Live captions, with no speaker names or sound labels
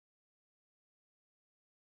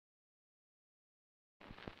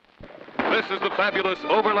This is the fabulous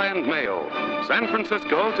Overland Mail, San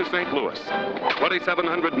Francisco to St. Louis.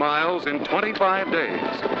 2,700 miles in 25 days.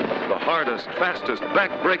 The hardest, fastest,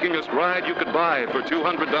 back-breakingest ride you could buy for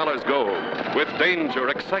 $200 gold. With danger,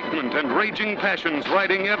 excitement, and raging passions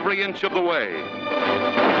riding every inch of the way.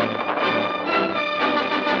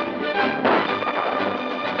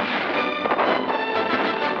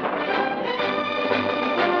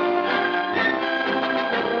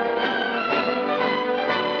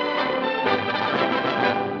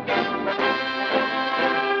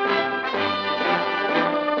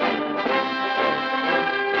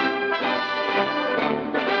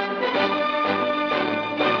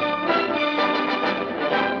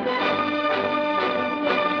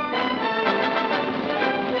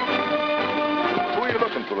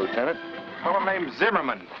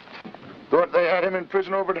 Zimmerman. Thought they had him in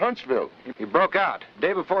prison over at Huntsville. He broke out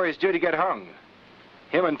day before he's due to get hung.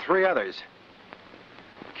 Him and 3 others.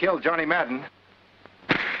 Killed Johnny Madden.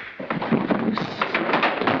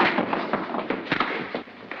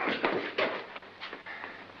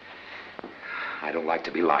 I don't like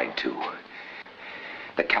to be lied to.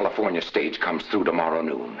 The California stage comes through tomorrow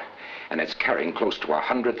noon, and it's carrying close to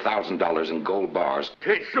 $100,000 in gold bars.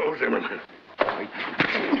 Take so, Zimmerman.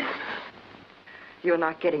 You're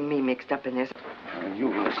not getting me mixed up in this.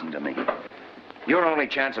 You listen to me. Your only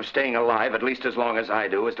chance of staying alive, at least as long as I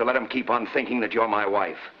do, is to let them keep on thinking that you're my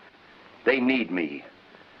wife. They need me.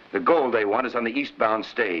 The gold they want is on the eastbound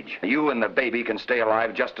stage. You and the baby can stay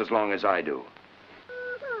alive just as long as I do.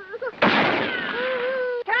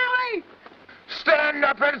 Callie! Stand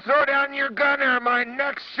up and throw down your gun or my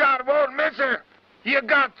next shot won't miss her. You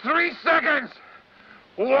got 3 seconds.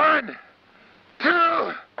 1,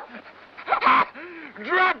 2...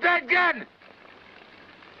 Drop that gun!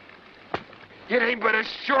 It ain't but a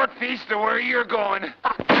short piece to where you're going.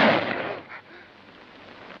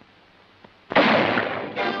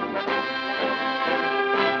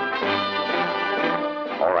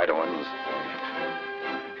 All right, Owens.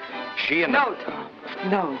 She and No, Tom.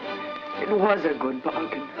 No. It was a good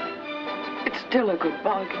bargain. It's still a good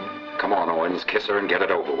bargain. Come on, Owens. Kiss her and get it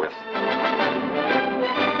over with.